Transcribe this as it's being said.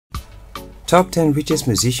Top 10 richest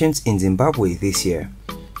musicians in Zimbabwe this year.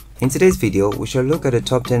 In today's video, we shall look at the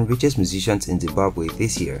top 10 richest musicians in Zimbabwe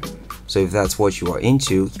this year. So if that's what you are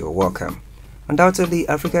into, you're welcome. Undoubtedly,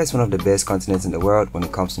 Africa is one of the best continents in the world when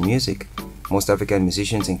it comes to music. Most African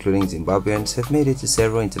musicians, including Zimbabweans, have made it to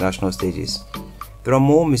several international stages. There are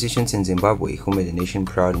more musicians in Zimbabwe who made the nation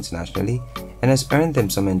proud internationally and has earned them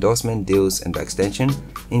some endorsement deals and by extension,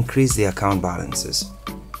 increased their account balances.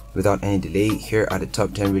 Without any delay, here are the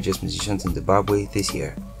top 10 richest musicians in Zimbabwe this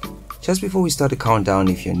year. Just before we start the countdown,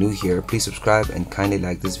 if you're new here, please subscribe and kindly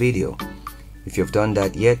like this video. If you have done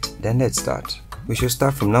that yet, then let's start. We shall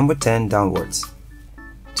start from number 10 downwards.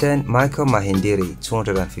 10. Michael Mahendere,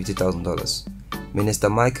 $250,000. Minister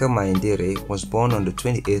Michael Mahendere was born on the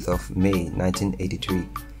 28th of May 1983.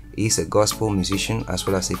 He is a gospel musician as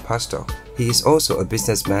well as a pastor. He is also a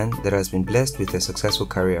businessman that has been blessed with a successful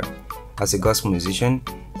career. As a gospel musician,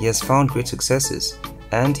 he has found great successes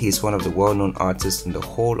and he is one of the well-known artists in the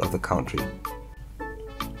whole of the country.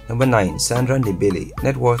 Number 9. Sandra Ndebele,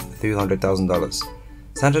 net worth $300,000.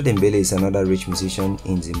 Sandra Ndebele is another rich musician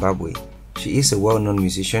in Zimbabwe. She is a well-known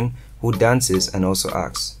musician who dances and also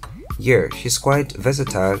acts. She's quite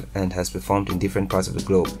versatile and has performed in different parts of the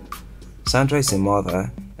globe. Sandra is a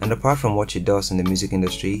mother, and apart from what she does in the music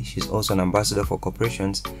industry, she's also an ambassador for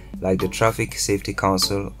corporations like the Traffic Safety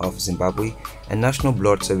Council of Zimbabwe and National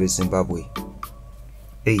Blood Service Zimbabwe.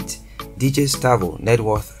 8. DJ Stavo, net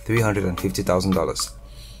worth $350,000.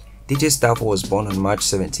 DJ Stavo was born on March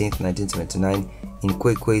 17, 1979 in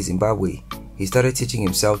Kwekwe, Zimbabwe. He started teaching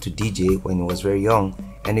himself to DJ when he was very young,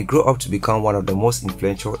 and he grew up to become one of the most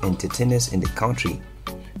influential entertainers in the country,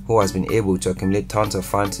 who has been able to accumulate tons of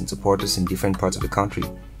fans and supporters in different parts of the country.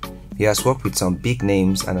 He has worked with some big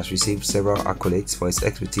names and has received several accolades for his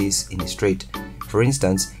expertise in his trade. For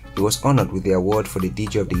instance, he was honored with the award for the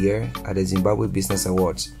DJ of the Year at the Zimbabwe Business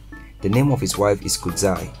Awards. The name of his wife is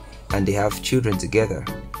Kudzai, and they have children together.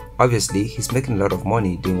 Obviously, he's making a lot of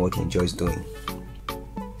money doing what he enjoys doing.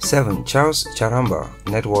 7. Charles Charamba,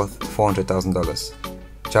 net worth $400,000.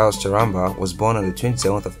 Charles Charamba was born on the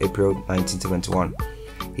 27th of April 1971.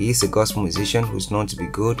 He is a gospel musician who is known to be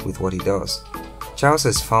good with what he does. Charles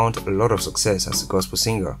has found a lot of success as a gospel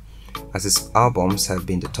singer, as his albums have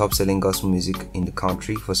been the top-selling gospel music in the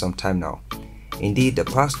country for some time now. Indeed, the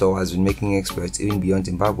pastor has been making exploits even beyond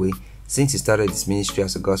Zimbabwe since he started his ministry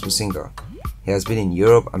as a gospel singer. He has been in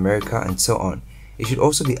Europe, America, and so on. It should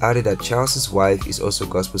also be added that Charles's wife is also a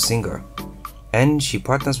gospel singer, and she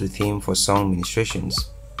partners with him for song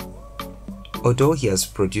ministrations. Although he has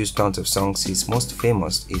produced tons of songs, his most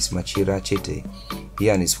famous is Machira Chete. He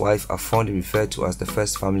and his wife are fondly referred to as the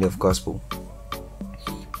first family of gospel.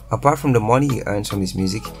 Apart from the money he earns from his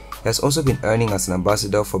music, he has also been earning as an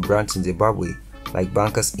ambassador for brands in Zimbabwe like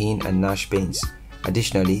Bankers Inn and Nash Paints.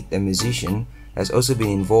 Additionally, the musician has also been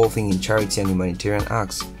involving in charity and humanitarian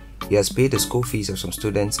acts. He has paid the school fees of some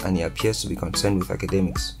students and he appears to be concerned with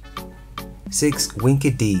academics. 6. Winky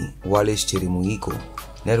D, Wallace Chirimuiko,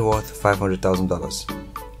 net worth $500,000.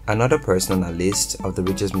 Another person on our list of the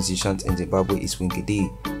richest musicians in Zimbabwe is Winky D,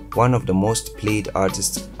 one of the most played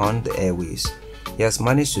artists on the airwaves. He has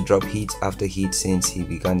managed to drop hit after hit since he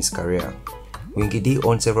began his career. Winky D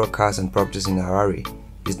owns several cars and properties in Harare.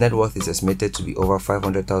 His net worth is estimated to be over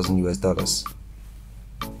 $500,000.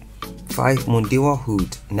 5. Mundiwa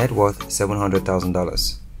Hood, net worth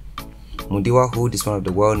 $700,000. Mundiwa Hood is one of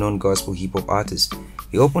the well-known gospel hip-hop artists.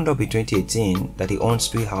 He opened up in 2018 that he owns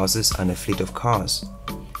 3 houses and a fleet of cars.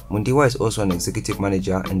 Mundiwa is also an executive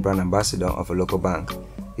manager and brand ambassador of a local bank.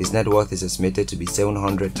 His net worth is estimated to be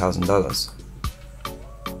 $700,000.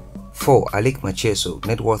 4. Alik Macheso,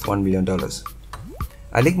 net worth $1 million.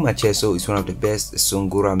 Alik Macheso is one of the best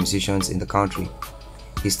Sungura musicians in the country.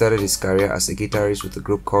 He started his career as a guitarist with a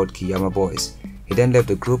group called Kiyama Boys. He then left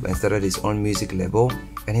the group and started his own music label,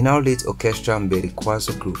 and he now leads Orchestra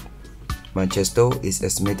Mberikwazo group. Manchester is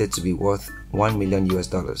estimated to be worth $1 million.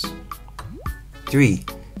 3.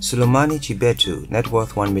 Sulumani Chibetu, net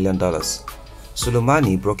worth $1 million.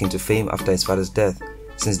 Sulumani broke into fame after his father's death.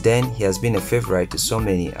 Since then, he has been a favorite to so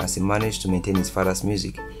many as he managed to maintain his father's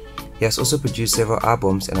music. He has also produced several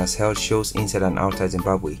albums and has held shows inside and outside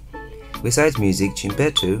Zimbabwe. Besides music,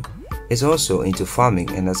 Chimbetu is also into farming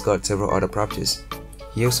and has got several other properties.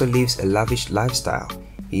 He also lives a lavish lifestyle.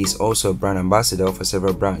 He is also a brand ambassador for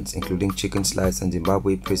several brands, including Chicken Slice and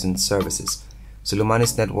Zimbabwe Prison Services.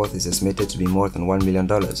 Sulumani's net worth is estimated to be more than $1 million,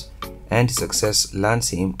 and his success lands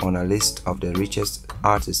him on a list of the richest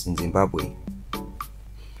artists in Zimbabwe.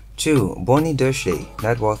 2. Bonnie Dershe,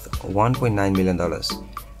 net worth $1.9 million.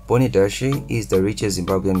 Bonnie Dershe is the richest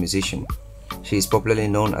Zimbabwean musician. She is popularly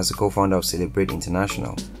known as the co-founder of Celebrate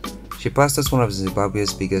International. She pastors one of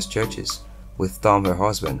Zimbabwe's biggest churches with Tom, her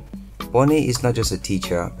husband. Bonnie is not just a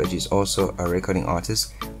teacher, but she's also a recording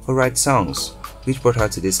artist who writes songs, which brought her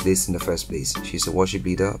to this list in the first place. She's a worship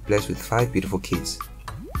leader blessed with 5 beautiful kids.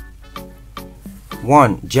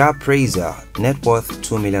 1. Jah Praiser, net worth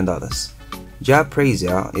 $2 million. Jah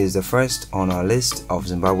Praiser is the first on our list of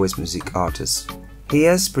Zimbabwe's music artists. He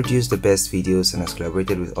has produced the best videos and has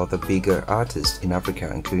collaborated with other bigger artists in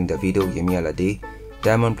Africa, including Davido, Yemi Alade,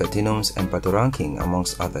 Diamond Platinums, and Patoranking,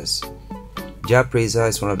 amongst others. Jah Praiser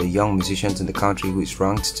is one of the young musicians in the country who is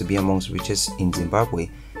ranked to be amongst the richest in Zimbabwe,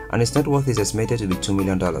 and his net worth is estimated to be $2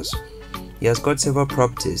 million. He has got several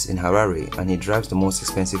properties in Harare and he drives the most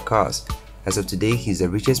expensive cars. As of today, he is the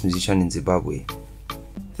richest musician in Zimbabwe.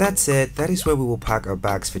 That said, that is where we will pack our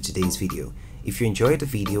bags for today's video. If you enjoyed the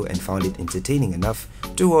video and found it entertaining enough,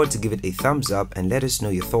 do well to give it a thumbs up and let us know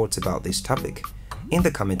your thoughts about this topic in the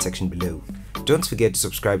comment section below. Don't forget to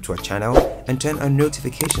subscribe to our channel and turn on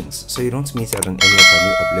notifications so you don't miss out on any of our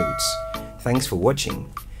new uploads. Thanks for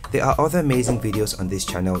watching. There are other amazing videos on this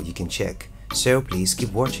channel you can check, so please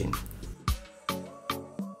keep watching.